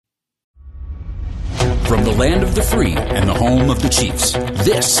From the land of the free and the home of the Chiefs,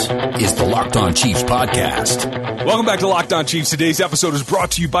 this is the Locked On Chiefs podcast. Welcome back to Locked On Chiefs. Today's episode is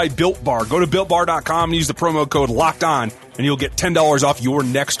brought to you by Built Bar. Go to BuiltBar.com and use the promo code Locked On, and you'll get $10 off your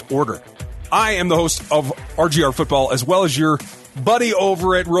next order. I am the host of RGR Football, as well as your buddy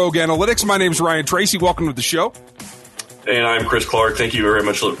over at Rogue Analytics. My name is Ryan Tracy. Welcome to the show. And I'm Chris Clark. Thank you very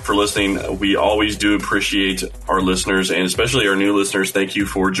much for listening. We always do appreciate our listeners, and especially our new listeners. Thank you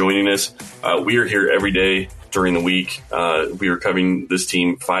for joining us. We are here every day during the week. We are covering this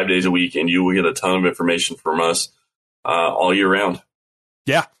team 5 days a week, and you will get a ton of information from us all year round.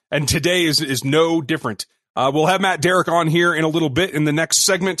 Yeah, and today is no different. We'll have Matt Derrick on here in a little bit in the next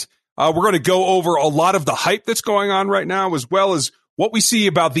segment. We're going to go over a lot of the hype that's going on right now, as well as what we see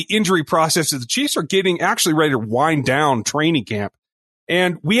about the injury process as the Chiefs are getting actually ready to wind down training camp.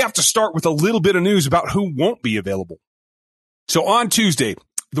 And we have to start with a little bit of news about who won't be available. So on Tuesday,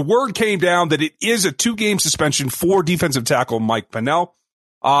 the word came down that it is a 2-game suspension for defensive tackle Mike Pennel.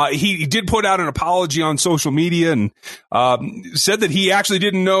 He did put out an apology on social media and said that he actually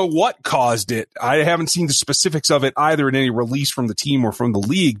didn't know what caused it. I haven't seen the specifics of it either in any release from the team or from the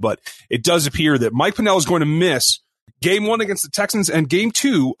league, but it does appear that Mike Pennel is going to miss Game 1 against the Texans and Game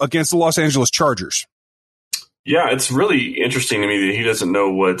 2 against the Los Angeles Chargers. Yeah, it's really interesting to me that he doesn't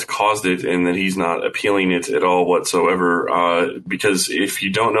know what caused it and that he's not appealing it at all whatsoever. Because if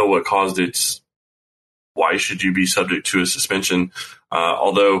you don't know what caused it, why should you be subject to a suspension?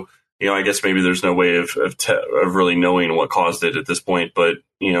 Although, I guess maybe there's no way of really knowing what caused it at this point. But,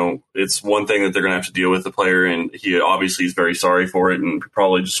 it's one thing that they're going to have to deal with the player. And he obviously is very sorry for it and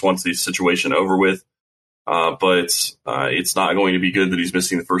probably just wants the situation over with. But it's not going to be good that he's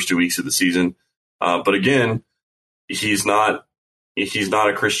missing the first 2 weeks of the season. But again, he's not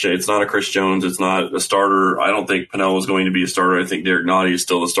a Chris. It's not a Chris Jones. It's not a starter. I don't think Pennel is going to be a starter. I think Derek Nottie is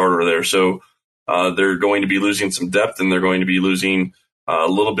still the starter there. So they're going to be losing some depth, and they're going to be losing a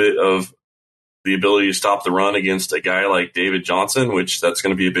little bit of the ability to stop the run against a guy like David Johnson, which that's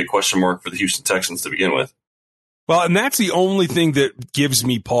going to be a big question mark for the Houston Texans to begin with. Well, and that's the only thing that gives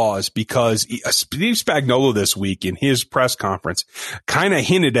me pause, because Steve Spagnuolo this week in his press conference kind of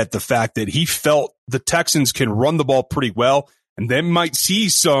hinted at the fact that he felt the Texans can run the ball pretty well, and they might see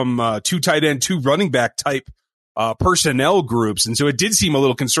some 2 tight end, 2 running back type personnel groups. And so it did seem a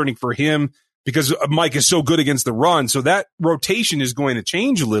little concerning for him because Mike is so good against the run. So that rotation is going to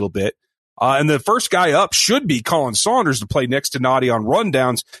change a little bit. And the first guy up should be Colin Saunders to play next to Nottie on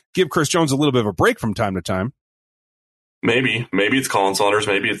rundowns, give Chris Jones a little bit of a break from time to time. Maybe it's Colin Saunders.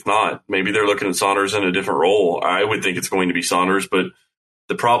 Maybe it's not. Maybe they're looking at Saunders in a different role. I would think it's going to be Saunders, but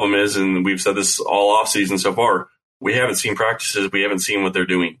the problem is, and we've said this all offseason so far, we haven't seen practices. We haven't seen what they're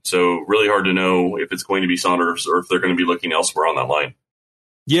doing. So really hard to know if it's going to be Saunders or if they're going to be looking elsewhere on that line.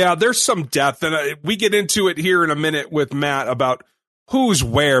 Yeah, there's some depth, and we get into it here in a minute with Matt about who's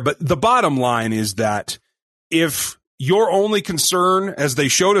where. But the bottom line is that if your only concern, as they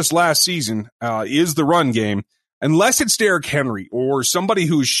showed us last season, is the run game, unless it's Derrick Henry or somebody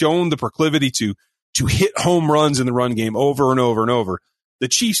who's shown the proclivity to hit home runs in the run game over and over and over, the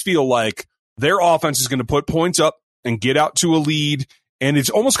Chiefs feel like their offense is going to put points up and get out to a lead, and it's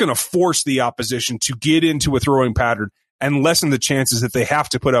almost going to force the opposition to get into a throwing pattern and lessen the chances that they have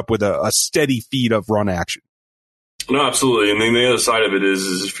to put up with a steady feed of run action. No, absolutely. And then the other side of it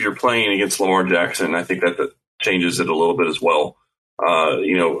is if you're playing against Lamar Jackson, I think that changes it a little bit as well.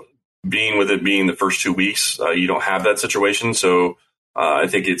 Being the first 2 weeks, you don't have that situation. So I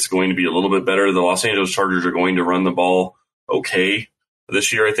think it's going to be a little bit better. The Los Angeles Chargers are going to run the ball okay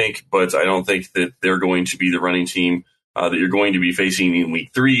this year, I think, but I don't think that they're going to be the running team that you're going to be facing in week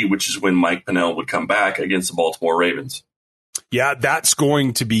 3, which is when Mike Pennel would come back against the Baltimore Ravens. Yeah, that's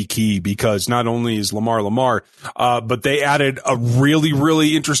going to be key, because not only is Lamar, but they added a really,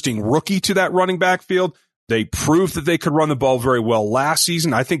 really interesting rookie to that running back field. They proved that they could run the ball very well last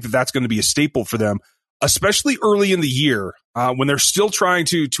season. I think that that's going to be a staple for them, especially early in the year when they're still trying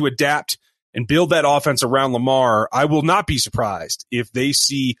to adapt and build that offense around Lamar. I will not be surprised if they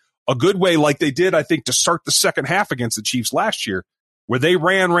see a good way like they did, I think, to start the second half against the Chiefs last year, where they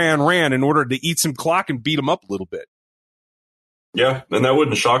ran in order to eat some clock and beat them up a little bit. Yeah, and that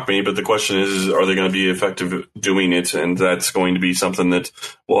wouldn't shock me, but the question is are they going to be effective doing it? And that's going to be something that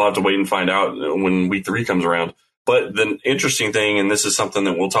we'll have to wait and find out when week 3 comes around. But the interesting thing, and this is something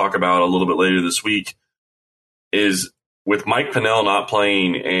that we'll talk about a little bit later this week, is with Mike Pennel not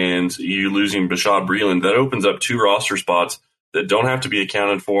playing and you losing Bashaud Breeland, that opens up 2 roster spots that don't have to be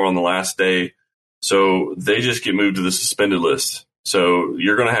accounted for on the last day. So they just get moved to the suspended list. So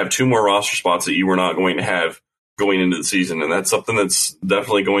you're going to have 2 more roster spots that you were not going to have going into the season, and that's something that's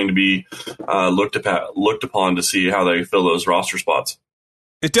definitely going to be looked upon to see how they fill those roster spots.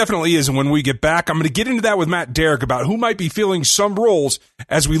 It definitely is. And when we get back, I'm going to get into that with Matt Derrick about who might be filling some roles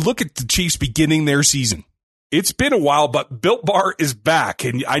as we look at the Chiefs beginning their season. It's been a while, but Built Bar is back,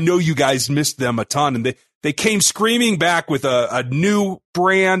 and I know you guys missed them a ton, and they came screaming back with a new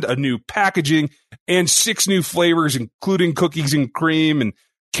brand, a new packaging, and 6 new flavors, including cookies and cream and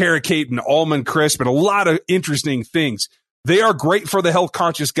carrot cake and almond crisp and a lot of interesting things. They are great for the health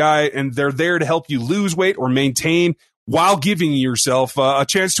conscious guy, and they're there to help you lose weight or maintain while giving yourself a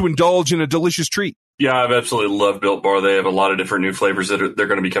chance to indulge in a delicious treat. Yeah, I've absolutely loved Built Bar. They have a lot of different new flavors that they're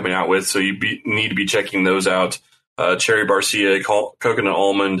going to be coming out with, so you need to be checking those out. Cherry Barcia, coconut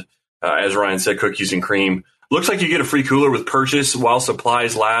almond, as Ryan said, cookies and cream. Looks like you get a free cooler with purchase while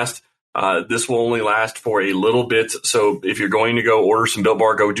supplies last. This will only last for a little bit, so if you're going to go order some Built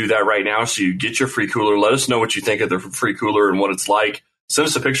Bar, go do that right now so you get your free cooler. Let us know what you think of the free cooler and what it's like. Send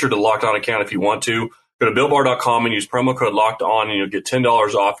us a picture to the Locked On account if you want to. Go to BuiltBar.com and use promo code Locked On, and you'll get $10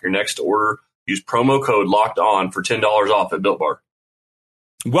 off your next order. Use promo code Locked On for $10 off at Built Bar.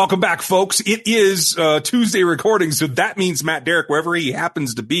 Welcome back, folks. It is Tuesday recording, so that means Matt Derrick, wherever he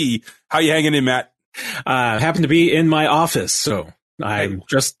happens to be. How you hanging in, Matt? Happen to be in my office, so I'm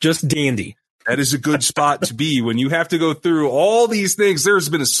just dandy. That is a good spot to be when you have to go through all these things. There's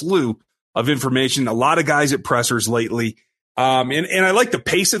been a slew of information, a lot of guys at pressers lately. And I like the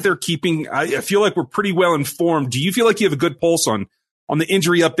pace that they're keeping. I feel like we're pretty well informed. Do you feel like you have a good pulse on the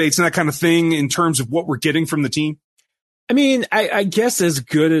injury updates and that kind of thing in terms of what we're getting from the team? I mean, I guess as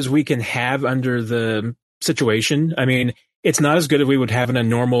good as we can have under the situation. I mean, it's not as good as we would have in a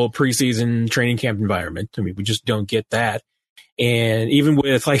normal preseason training camp environment. I mean, we just don't get that. And even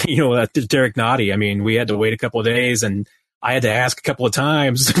with Derek Nottie, I mean, we had to wait a couple of days and I had to ask a couple of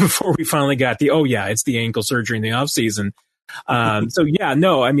times before we finally got it's the ankle surgery in the off season. So yeah,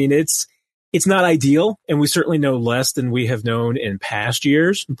 no, I mean, it's not ideal, and we certainly know less than we have known in past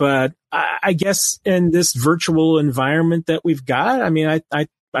years. But I guess in this virtual environment that we've got, I mean,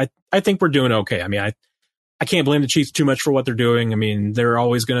 I think we're doing okay. I mean, I can't blame the Chiefs too much for what they're doing. I mean, they're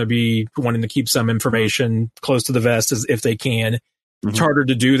always going to be wanting to keep some information close to the vest as if they can. Mm-hmm. It's harder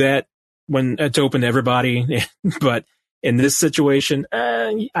to do that when it's open to everybody, but in this situation,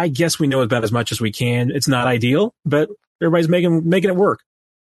 I guess we know about as much as we can. It's not ideal, but everybody's making it work.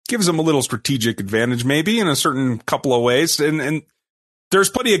 Gives them a little strategic advantage, maybe in a certain couple of ways. And there's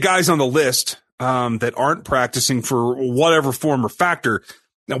plenty of guys on the list that aren't practicing for whatever form or factor.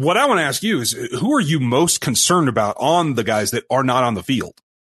 Now, what I want to ask you is, who are you most concerned about on the guys that are not on the field?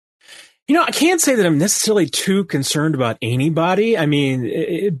 I can't say that I'm necessarily too concerned about anybody. I mean,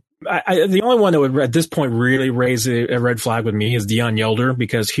 the only one that would at this point really raise a red flag with me is Deon Yelder,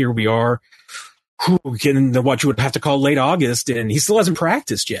 because here we are getting what you would have to call late August, and he still hasn't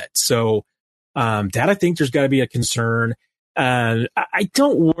practiced yet. So that I think there's got to be a concern. I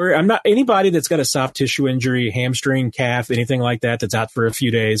don't worry. I'm not anybody that's got a soft tissue injury, hamstring, calf, anything like that that's out for a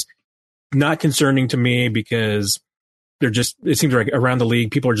few days. Not concerning to me, because it seems like around the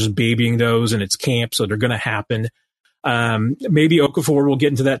league, people are just babying those, and it's camp, so they're going to happen. Maybe Okafor will get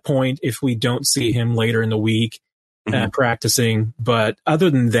into that point if we don't see him later in the week practicing. But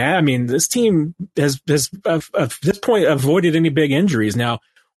other than that, I mean, this team has at this point avoided any big injuries. Now,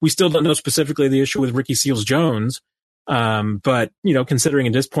 we still don't know specifically the issue with Ricky Seals-Jones. But, considering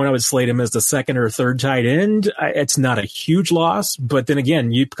at this point I would slate him as the second or third tight end, it's not a huge loss. But then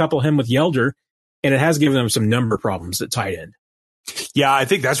again, you couple him with Yelder, and it has given them some number problems at tight end. Yeah, I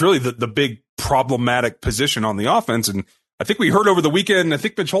think that's really the big problematic position on the offense. And I think we heard over the weekend, I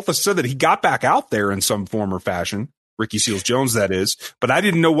think Mitch Holthus said that he got back out there in some form or fashion. Ricky Seals-Jones, that is. But I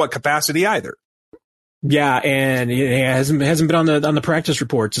didn't know what capacity either. Yeah, and he hasn't been on the practice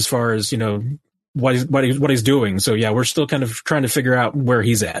reports as far as, what he's doing. So yeah, we're still kind of trying to figure out where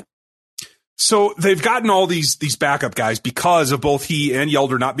he's at. So they've gotten all these backup guys because of both he and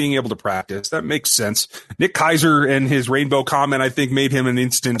Yelder not being able to practice. That makes sense. Nick Keiser and his rainbow comment, I think, made him an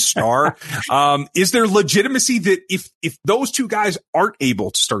instant star. Is there legitimacy that if those two guys aren't able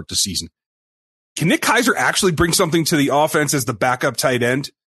to start the season, can Nick Keiser actually bring something to the offense as the backup tight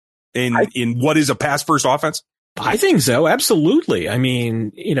end in what is a pass first offense? I think so. Absolutely. I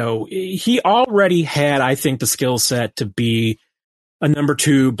mean, he already had, I think, the skill set to be a number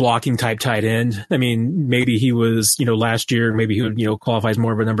 2 blocking type tight end. I mean, maybe he was, last year, maybe he would, qualify as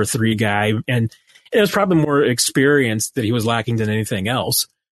more of a number 3 guy. And it was probably more experience that he was lacking than anything else.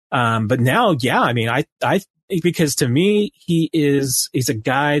 But now, yeah, I mean, I because to me, he's a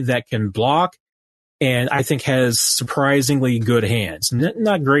guy that can block and I think has surprisingly good hands.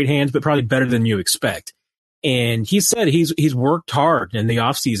 Not great hands, but probably better than you expect. And he said he's worked hard in the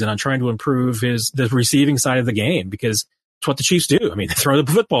offseason on trying to improve the receiving side of the game, because it's what the Chiefs do. I mean, they throw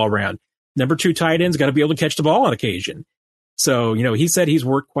the football around. Number 2 tight ends got to be able to catch the ball on occasion. So, he said he's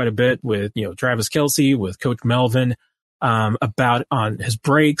worked quite a bit with, Travis Kelce, with Coach Melvin, about on his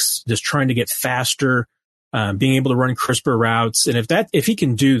breaks, just trying to get faster, being able to run crisper routes. And if he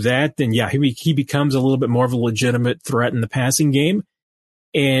can do that, then yeah, he becomes a little bit more of a legitimate threat in the passing game.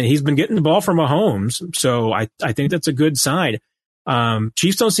 And he's been getting the ball from Mahomes. So I think that's a good sign.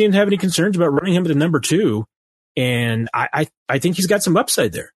 Chiefs don't seem to have any concerns about running him to number 2. And I think he's got some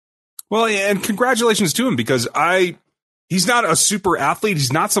upside there. Well, and congratulations to him, because he's not a super athlete.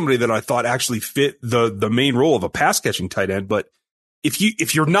 He's not somebody that I thought actually fit the main role of a pass catching tight end. But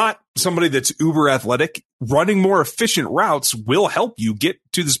if you're not somebody that's uber athletic, running more efficient routes will help you get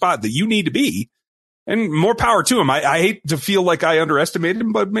to the spot that you need to be. And more power to him. I hate to feel like I underestimated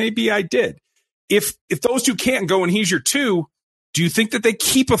him, but maybe I did. If those 2 can't go and he's your 2, do you think that they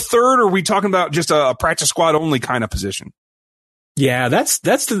keep a 3rd, or are we talking about just a practice squad only kind of position? Yeah, that's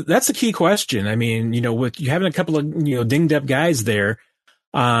the key question. I mean, with you having a couple of, dinged up guys there,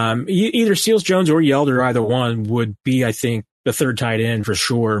 either Seals-Jones or Yelder, either one would be, I think, the 3rd tight end for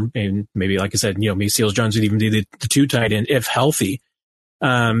sure. And maybe, like I said, maybe Seals-Jones would even be the 2 tight end if healthy.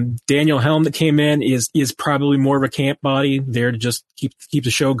 Daniel Helm that came in is probably more of a camp body there to just keep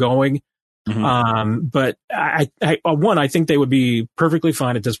the show going. Mm-hmm. But I think they would be perfectly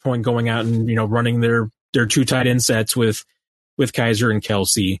fine at this point going out and, running their 2 tight end sets with Kaiser and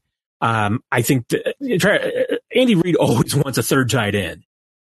Kelce. I think Andy Reid always wants a 3rd tight end.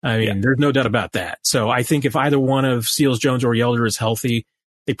 I mean, There's no doubt about that. So I think if either one of Seals-Jones or Yelder is healthy,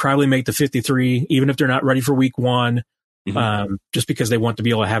 they probably make the 53, even if they're not ready for week 1. Mm-hmm. Just because they want to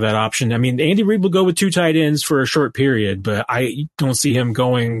be able to have that option. I mean, Andy Reid will go with 2 tight ends for a short period, but I don't see him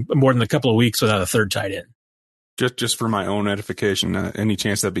going more than a couple of weeks without a 3rd tight end. Just for my own edification, any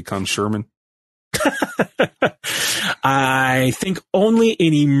chance that becomes Sherman? I think only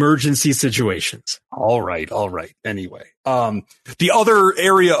in emergency situations. All right. Anyway, the other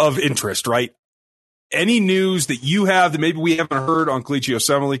area of interest, right? Any news that you have that maybe we haven't heard on Kelechi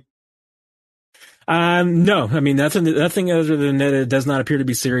Osemele? No, I mean, nothing other than that. It does not appear to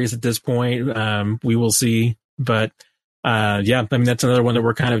be serious at this point. We will see, but, yeah, I mean, that's another one that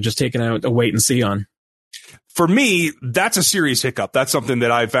we're kind of just taking a wait and see on. For me, that's a serious hiccup. That's something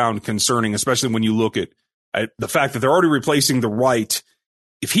that I found concerning, especially when you look at the fact that they're already replacing the right.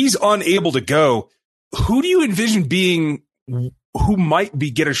 If he's unable to go, who do you envision being who might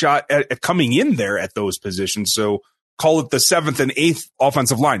get a shot at coming in there at those positions? So call it the 7th and 8th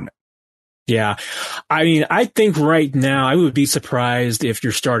offensive lineman. Yeah. I mean, I think right now I would be surprised if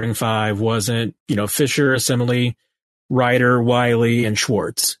your starting 5 wasn't, Fisher, Osemele, Ryder, Wiley, and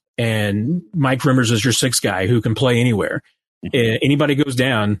Schwartz. And Mike Rimmers is your 6th guy who can play anywhere. Anybody goes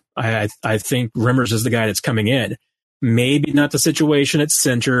down, I think Rimmers is the guy that's coming in. Maybe not the situation at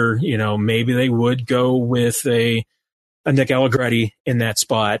center. Maybe they would go with a Nick Allegretti in that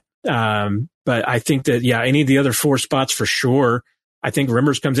spot. But I think that, any of the other 4 spots for sure. I think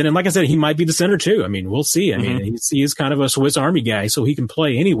Rimmers comes in, and like I said, he might be the center too. I mean, we'll see. I mean, he's kind of a Swiss Army guy, so he can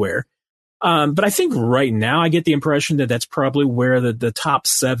play anywhere. But I think right now I get the impression that that's probably where the top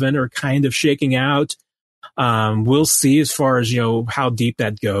 7 are kind of shaking out. We'll see as far as, how deep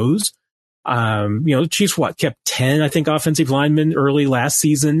that goes. The Chiefs, kept 10, I think, offensive linemen early last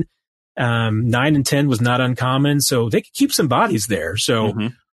season. 9 and 10 was not uncommon, so they could keep some bodies there.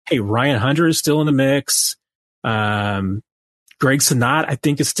 So, hey, Ryan Hunter is still in the mix. Greg Senat, I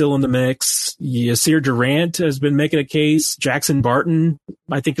think, is still in the mix. Yasir Durant has been making a case. Jackson Barton,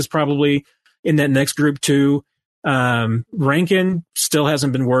 I think, is probably in that next group too. Rankin still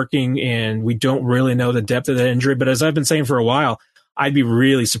hasn't been working, and we don't really know the depth of that injury. But as I've been saying for a while, I'd be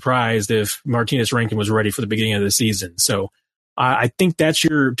really surprised if Martinez Rankin was ready for the beginning of the season. So I think that's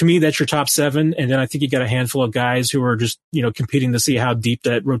your top 7. And then I think you got a handful of guys who are just, competing to see how deep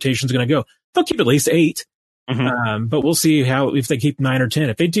that rotation is going to go. They'll keep at least 8. But we'll see if they keep 9 or 10.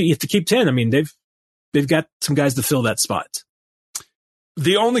 If they keep 10, I mean, they've got some guys to fill that spot.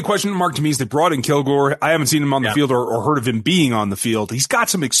 The only question mark to me is they brought in Kilgore. I haven't seen him on the field or heard of him being on the field. He's got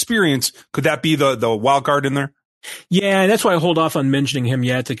some experience. Could that be the wild card in there? Yeah, that's why I hold off on mentioning him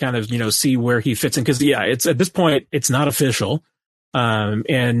yet to kind of, see where he fits in. Cause it's at this point, it's not official.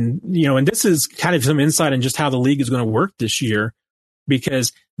 And this is kind of some insight on just how the league is going to work this year,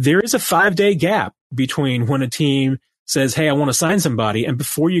 because there is a 5-day gap between when a team says, hey, I want to sign somebody, and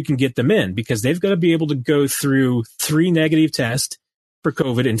before you can get them in, because they've got to be able to go through 3 negative tests for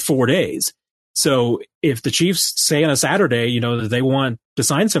COVID in 4 days. So if the Chiefs say on a Saturday, that they want to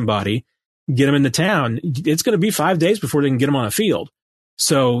sign somebody, get them into town, it's going to be 5 days before they can get them on a field.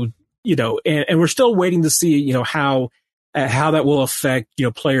 So, and we're still waiting to see, how that will affect,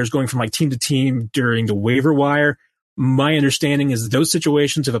 players going from like team to team during the waiver wire. My understanding is those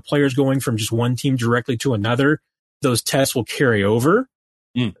situations, if a player's going from just one team directly to another, those tests will carry over.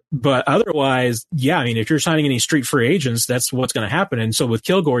 But otherwise, if you're signing any street free agents, that's what's going to happen. And so with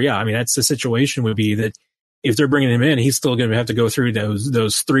Kilgore, that's the situation would be that if they're bringing him in, he's still going to have to go through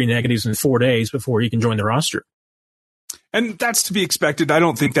those 3 negatives in 4 days before he can join the roster. And that's to be expected. I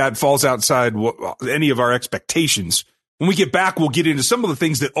don't think that falls outside any of our expectations. When we get back, we'll get into some of the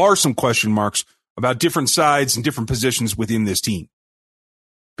things that are some question marks about different sides and different positions within this team.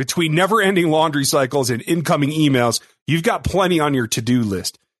 Between never-ending laundry cycles and incoming emails, you've got plenty on your to-do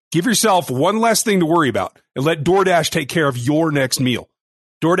list. Give yourself one less thing to worry about and let DoorDash take care of your next meal.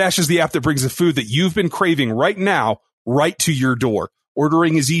 DoorDash is the app that brings the food that you've been craving right now right to your door.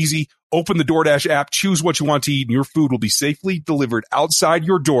 Ordering is easy. Open the DoorDash app, choose what you want to eat, and your food will be safely delivered outside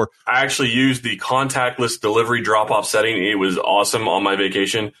your door. I actually used the contactless delivery drop-off setting. It was awesome on my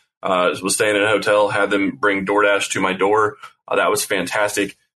vacation. Was staying in a hotel, had them bring DoorDash to my door. That was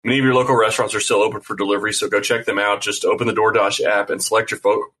fantastic. Many of your local restaurants are still open for delivery, so go check them out. Just open the DoorDash app and select your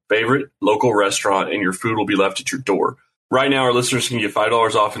favorite local restaurant, and your food will be left at your door. Right now, our listeners can get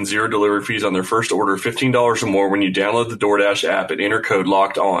 $5 off and 0 delivery fees on their first order of $15 or more when you download the DoorDash app and enter code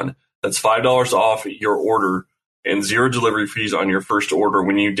LOCKEDON. That's $5 off your order and 0 delivery fees on your first order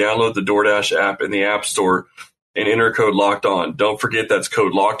when you download the DoorDash app in the App Store and enter code LOCKEDON. Don't forget that's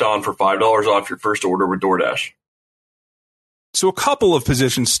code LOCKEDON for $5 off your first order with DoorDash. So a couple of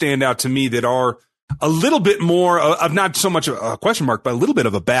positions stand out to me that are a little bit more of not so much a question mark, but a little bit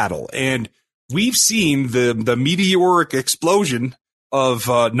of a battle. And we've seen the meteoric explosion of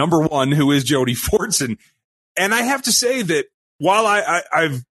number one, who is Jody Fortson. And I have to say that while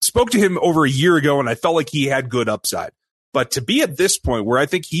I've spoke to him over a year ago and I felt like he had good upside, but to be at this point where I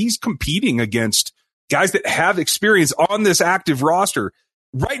think he's competing against guys that have experience on this active roster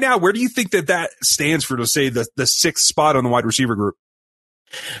right now, where do you think that stands for, to say, the 6th spot on the wide receiver group?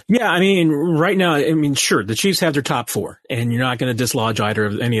 Yeah, right now, sure, the Chiefs have their top 4, and you're not going to dislodge either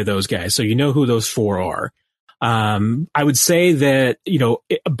of any of those guys. So you know who those 4 are. I would say that,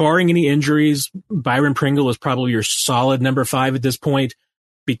 barring any injuries, Byron Pringle is probably your solid number 5 at this point,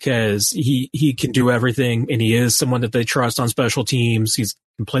 because he can do everything, and he is someone that they trust on special teams. He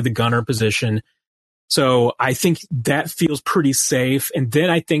can play the gunner position. So I think that feels pretty safe. And then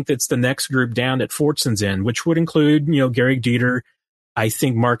I think that's the next group down that Fortson's in, which would include, Gary Dieter. I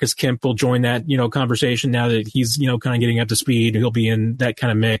think Marcus Kemp will join that, conversation now that he's, kind of getting up to speed. He'll be in that kind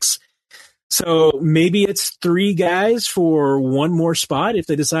of mix. So maybe it's 3 guys for one more spot if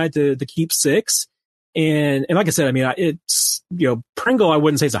they decide to keep 6. And like I said, it's, Pringle, I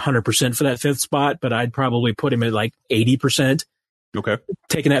wouldn't say it's 100% for that 5th spot, but I'd probably put him at like 80%. Okay.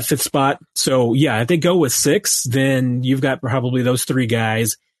 Taking that 5th spot. So yeah, if they go with 6, then you've got probably those 3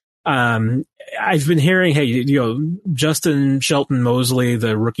 guys. I've been hearing, hey, Justin Shelton Mosley,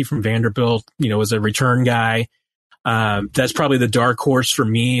 the rookie from Vanderbilt, is a return guy. That's probably the dark horse for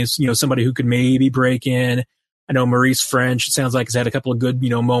me, is, somebody who could maybe break in. I know Maurice French, it sounds like, has had a couple of good,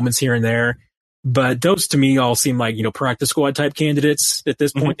 moments here and there, but those to me all seem like, practice squad type candidates at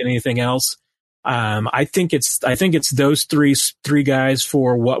this point than anything else. I think it's those three guys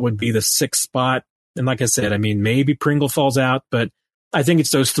for what would be the 6th spot. And like I said, maybe Pringle falls out, but I think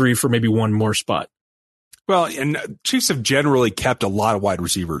it's those 3 for maybe one more spot. Well, and Chiefs have generally kept a lot of wide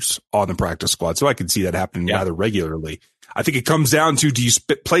receivers on the practice squad, so I can see that happening rather regularly. I think it comes down to, do you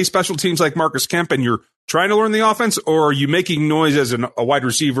play special teams like Marcus Kemp and you're trying to learn the offense, or are you making noise as a wide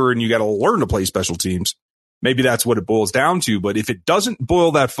receiver and you got to learn to play special teams? Maybe that's what it boils down to. But if it doesn't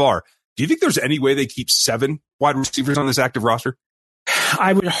boil that far, do you think there's any way they keep 7 wide receivers on this active roster?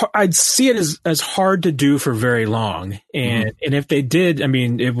 I'd see it as hard to do for very long. And if they did,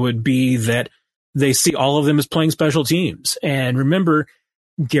 it would be that they see all of them as playing special teams. And remember,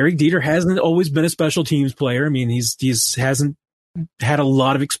 Gary Dieter hasn't always been a special teams player. He's hasn't had a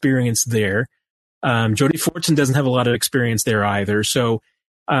lot of experience there. Jody Fortson doesn't have a lot of experience there either. So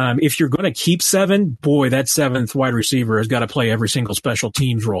if you're going to keep 7, boy, that 7th wide receiver has got to play every single special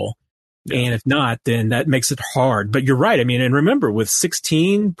teams role. Yeah. And if not, then that makes it hard. But you're right. And remember, with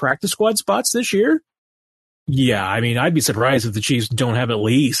 16 practice squad spots this year, yeah, I'd be surprised if the Chiefs don't have at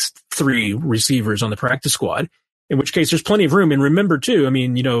least 3 receivers on the practice squad, in which case there's plenty of room. And remember, too,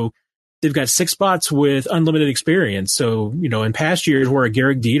 they've got 6 spots with unlimited experience. So, in past years where a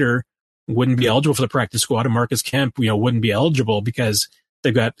Garrett Dieter wouldn't be eligible for the practice squad and Marcus Kemp, wouldn't be eligible because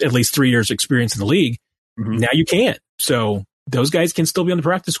they've got at least 3 years experience in the league. Now you can't. So those guys can still be on the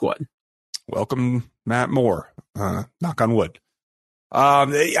practice squad. Welcome, Matt Moore. Knock on wood.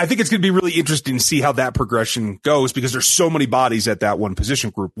 I think it's going to be really interesting to see how that progression goes because there's so many bodies at that one position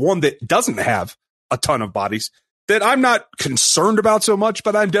group. One that doesn't have a ton of bodies that I'm not concerned about so much,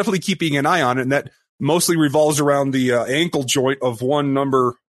 but I'm definitely keeping an eye on it. And that mostly revolves around the ankle joint of one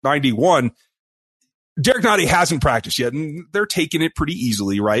number 91. Derek Nottie hasn't practiced yet, and they're taking it pretty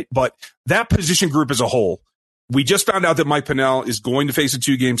easily, right? But that position group as a whole, we just found out that Mike Pennel is going to face a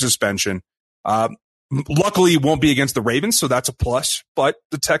 2-game suspension. Luckily, it won't be against the Ravens, so that's a plus. But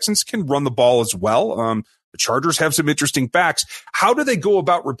the Texans can run the ball as well. The Chargers have some interesting backs. How do they go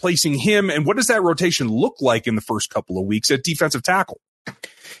about replacing him, and what does that rotation look like in the first couple of weeks at defensive tackle?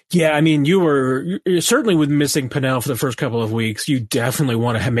 Yeah, I mean, you're certainly with missing Pennel for the first couple of weeks. You definitely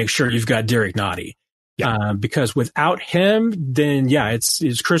want to make sure you've got Derek Nottie. Yeah. Because without him, then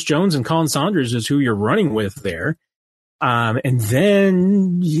it's Chris Jones and Colin Saunders is who you're running with there. And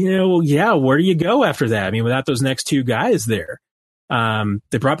then, where do you go after that? I mean, without those next two guys there,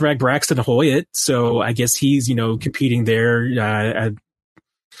 they brought back Braxton Hoyt. So I guess he's, competing there.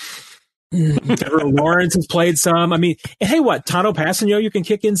 Trevor Lawrence has played some. I mean, and hey, Tano Passanio, you can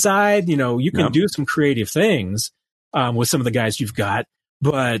kick inside, you can do some creative things, with some of the guys you've got,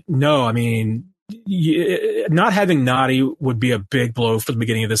 but no, I mean, not having Nottie would be a big blow for the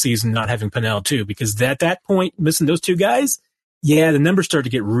beginning of the season, not having Pennel too, because at that point, missing those two guys, the numbers start to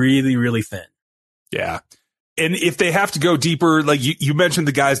get really, really thin. Yeah. And if they have to go deeper, like you mentioned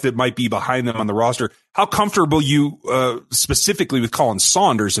the guys that might be behind them on the roster, how comfortable you specifically with Colin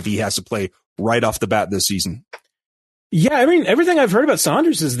Saunders if he has to play right off the bat this season? Yeah, I mean, everything I've heard about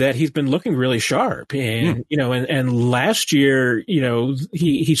Saunders is that he's been looking really sharp, and and last year,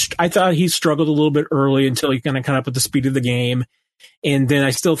 I thought he struggled a little bit early until he kind of up with the speed of the game, and then I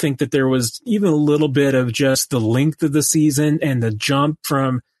still think that there was even a little bit of just the length of the season and the jump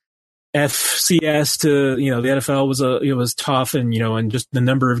from FCS to the NFL was tough, and just the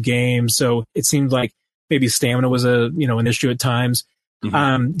number of games, so it seemed like maybe stamina was an issue at times.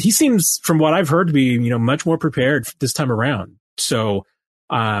 Mm-hmm. He seems, from what I've heard, to be, much more prepared this time around. So,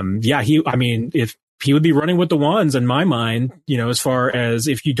 if he would be running with the ones in my mind, as far as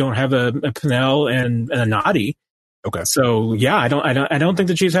if you don't have a Pennel and a Nottie. Okay. So I don't think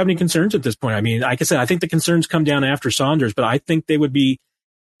the Chiefs have any concerns at this point. I mean, like I said, I think the concerns come down after Saunders, but I think they'd be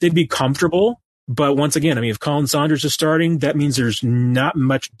comfortable. But once again, I mean, if Colin Saunders is starting, that means there's not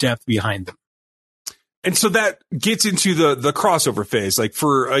much depth behind them. And so that gets into the crossover phase, like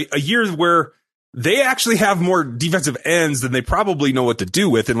for a year where they actually have more defensive ends than they probably know what to do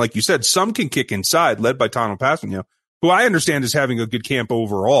with. And like you said, some can kick inside, led by Tano Passanio, who I understand is having a good camp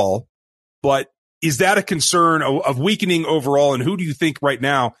overall. But is that a concern of weakening overall? And who do you think right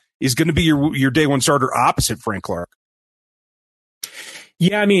now is going to be your day one starter opposite Frank Clark?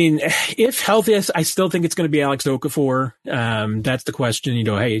 Yeah, I mean, if healthy, I still think it's going to be Alex Okafor. That's the question.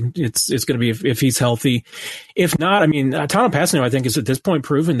 Hey, it's going to be if he's healthy. If not, I mean, Tano Passanio, I think, is at this point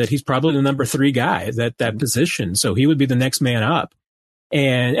proven that he's probably the number 3 guy at that position. So he would be the next man up.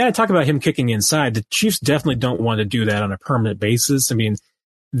 And I talk about him kicking inside. The Chiefs definitely don't want to do that on a permanent basis. I mean,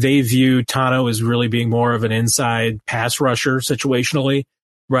 they view Tano as really being more of an inside pass rusher situationally,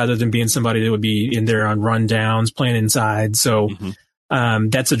 rather than being somebody that would be in there on run downs, playing inside. So. Mm-hmm.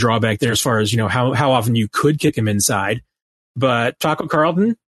 That's a drawback there as far as, how often you could kick him inside. But Taco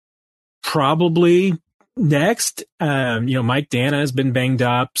Carlton, probably next. Mike Dana has been banged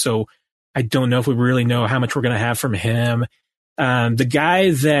up, so I don't know if we really know how much we're going to have from him. The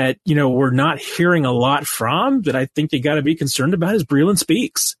guy that, we're not hearing a lot from that I think you got to be concerned about is Breeland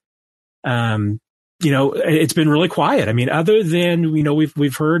Speaks. It's been really quiet. I mean, other than,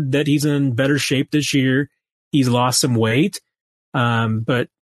 we've heard that he's in better shape this year. He's lost some weight. But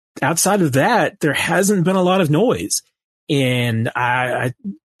outside of that, there hasn't been a lot of noise, and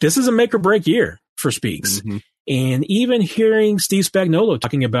this is a make or break year for Speaks. Mm-hmm. And even hearing Steve Spagnuolo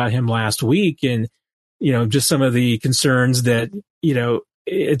talking about him last week, and just some of the concerns that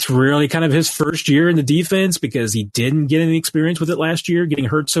it's really kind of his first year in the defense because he didn't get any experience with it last year, getting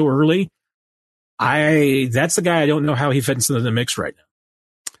hurt so early. That's the guy I don't know how he fits into the mix right now.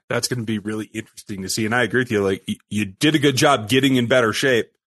 That's going to be really interesting to see. And I agree with you. Like, you did a good job getting in better shape.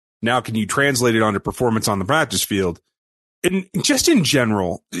 Now, can you translate it onto performance on the practice field? And just in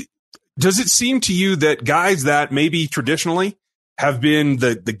general, does it seem to you that guys that maybe traditionally have been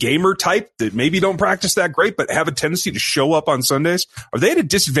the gamer type that maybe don't practice that great, but have a tendency to show up on Sundays, are they at a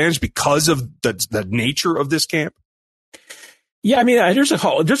disadvantage because of the nature of this camp? Yeah, I mean, there's a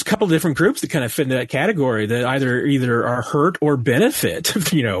couple of different groups that kind of fit into that category that either are hurt or benefit, and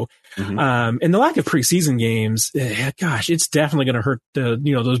the lack of preseason games, gosh, it's definitely going to hurt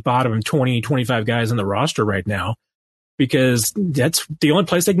those bottom 20, 25 guys on the roster right now, because that's the only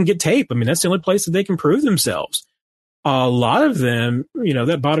place they can get tape. I mean, that's the only place that they can prove themselves. A lot of them,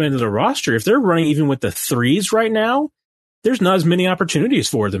 that bottom end of the roster, if they're running even with the threes right now, there's not as many opportunities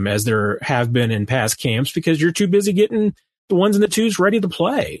for them as there have been in past camps, because you're too busy getting the ones and the twos ready to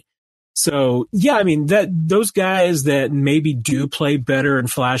play. So yeah, I mean, those guys that maybe do play better and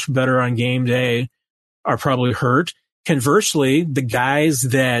flash better on game day are probably hurt. Conversely, the guys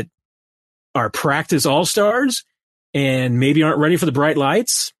that are practice all-stars and maybe aren't ready for the bright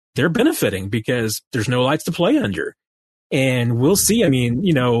lights, they're benefiting because there's no lights to play under. And we'll see. I mean,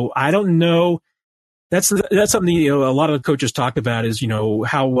 I don't know. That's something, a lot of the coaches talk about is,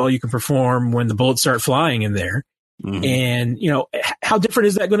 how well you can perform when the bullets start flying in there. Mm-hmm. And, how different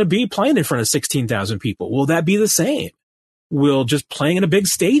is that going to be playing in front of 16,000 people? Will that be the same? Will just playing in a big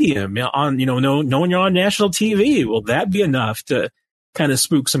stadium on, knowing you're on national TV, will that be enough to kind of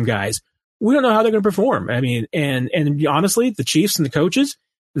spook some guys? We don't know how they're going to perform. I mean, and honestly, the Chiefs and the coaches,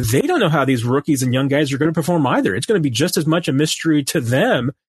 they don't know how these rookies and young guys are going to perform either. It's going to be just as much a mystery to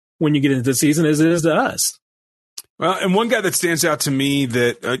them when you get into the season as it is to us. Well, and one guy that stands out to me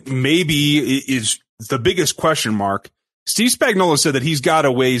that maybe is the biggest question mark, Steve Spagnuolo said that he's got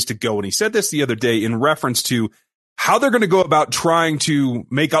a ways to go. And he said this the other day in reference to how they're going to go about trying to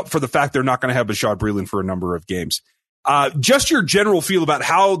make up for the fact they're not going to have Bashaud Breeland for a number of games. Just your general feel about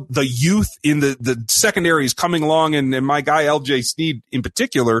how the youth in the secondary is coming along, and my guy LJ Sneed in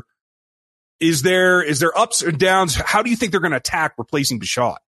particular, is there ups and downs? How do you think they're going to attack replacing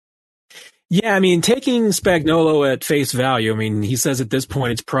Bashaud? Yeah, I mean, taking Spagnuolo at face value, I mean, he says at this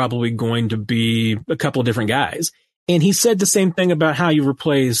point it's probably going to be a couple of different guys. And he said the same thing about how you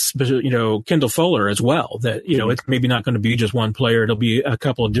replace, Kendall Fuller as well, that, it's maybe not going to be just one player. It'll be a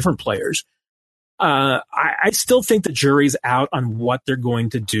couple of different players. I still think the jury's out on what they're going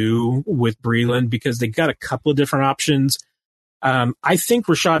to do with Breeland, because they got a couple of different options. I think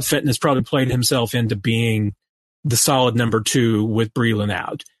Rashad Fenton has probably played himself into being the solid number 2 with Breeland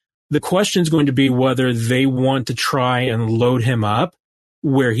out. The question is going to be whether they want to try and load him up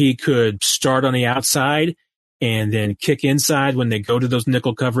where he could start on the outside and then kick inside when they go to those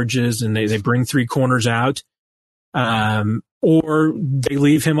nickel coverages and they bring 3 corners out. Or they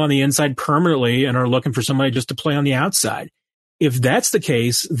leave him on the inside permanently and are looking for somebody just to play on the outside. If that's the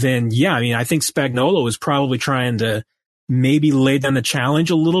case, then yeah, I mean, I think Spagnuolo is probably trying to maybe lay down the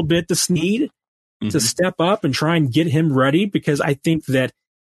challenge a little bit to Sneed to step up and try and get him ready, because I think that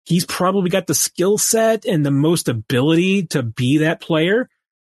he's probably got the skill set and the most ability to be that player.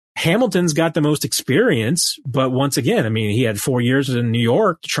 Hamilton's got the most experience, but once again, I mean, he had 4 years in New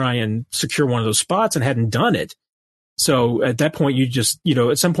York to try and secure one of those spots and hadn't done it. So at that point, you just,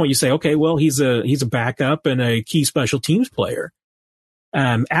 at some point you say, okay, well, he's a backup and a key special teams player.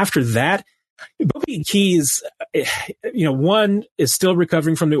 After that, Bobby Keys, one is still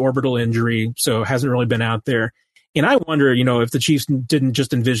recovering from the orbital injury, so hasn't really been out there. And I wonder, if the Chiefs didn't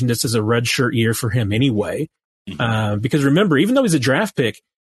just envision this as a redshirt year for him anyway. Because remember, even though he's a draft pick,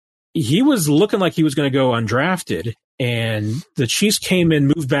 he was looking like he was going to go undrafted, and the Chiefs came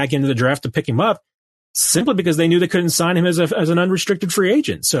and moved back into the draft to pick him up simply because they knew they couldn't sign him as an unrestricted free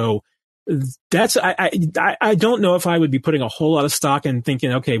agent. So that's, I don't know if I would be putting a whole lot of stock in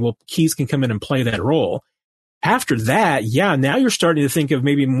thinking, okay, well, Keys can come in and play that role. After that, yeah, now you're starting to think of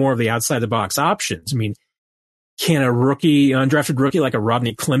maybe more of the outside the box options. I mean, can a undrafted rookie like a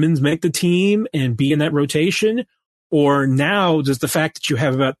Rodney Clemens make the team and be in that rotation? Or now does the fact that you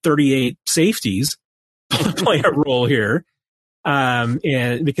have about 38 safeties play a role here?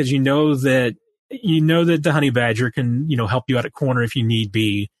 And because that the Honey Badger can, help you out at corner if you need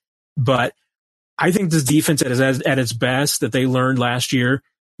be. But I think this defense at its best that they learned last year,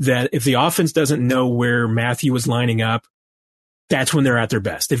 that if the offense doesn't know where Matthew is lining up, that's when they're at their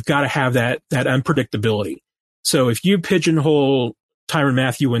best. They've got to have that unpredictability. So if you pigeonhole Tyrann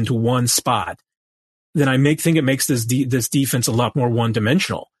Mathieu into one spot, then I think it makes this defense a lot more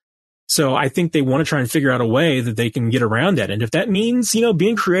one-dimensional. So I think they want to try and figure out a way that they can get around that. And if that means,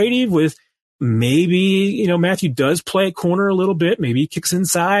 being creative with maybe, Matthew does play at corner a little bit, maybe he kicks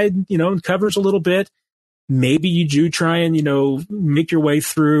inside, and covers a little bit. Maybe you do try and, make your way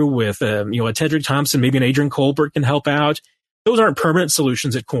through with, a Tedrick Thompson, maybe an Adrian Colbert can help out. Those aren't permanent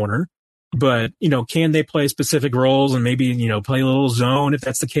solutions at corner, but, can they play specific roles and maybe, play a little zone if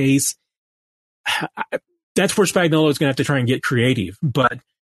that's the case? That's where Spagnuolo is going to have to try and get creative. But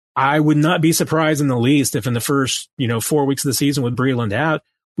I would not be surprised in the least if in the first, 4 weeks of the season with Breland out,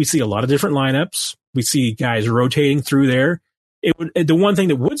 we see a lot of different lineups. We see guys rotating through there. The one thing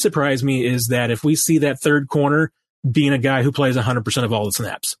that would surprise me is that if we see that third corner being a guy who plays 100% of all the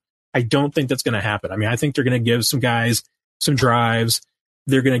snaps, I don't think that's going to happen. I mean, I think they're going to give some guys some drives.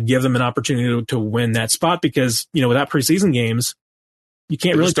 They're going to give them an opportunity to win that spot because, without preseason games, you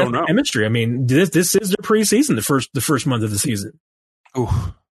can't really tell chemistry. I mean, this is their preseason, the first month of the season. Ooh.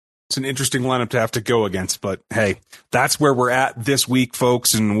 It's an interesting lineup to have to go against, but hey, that's where we're at this week,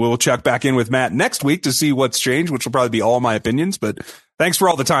 folks, and we'll check back in with Matt next week to see what's changed, which will probably be all my opinions, but thanks for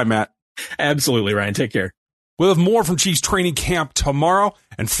all the time, Matt. Absolutely, Ryan. Take care. We'll have more from Chiefs training camp tomorrow,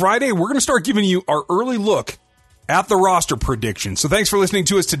 and Friday, we're going to start giving you our early look at the roster prediction. So thanks for listening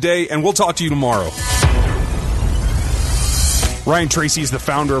to us today, and we'll talk to you tomorrow. Ryan Tracy is the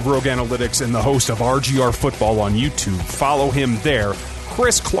founder of Rogue Analytics and the host of RGR Football on YouTube. Follow him there.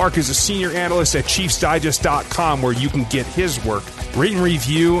 Chris Clark is a senior analyst at ChiefsDigest.com, where you can get his work. Rate and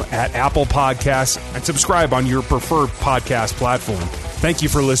review at Apple Podcasts and subscribe on your preferred podcast platform. Thank you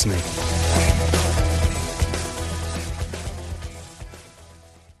for listening.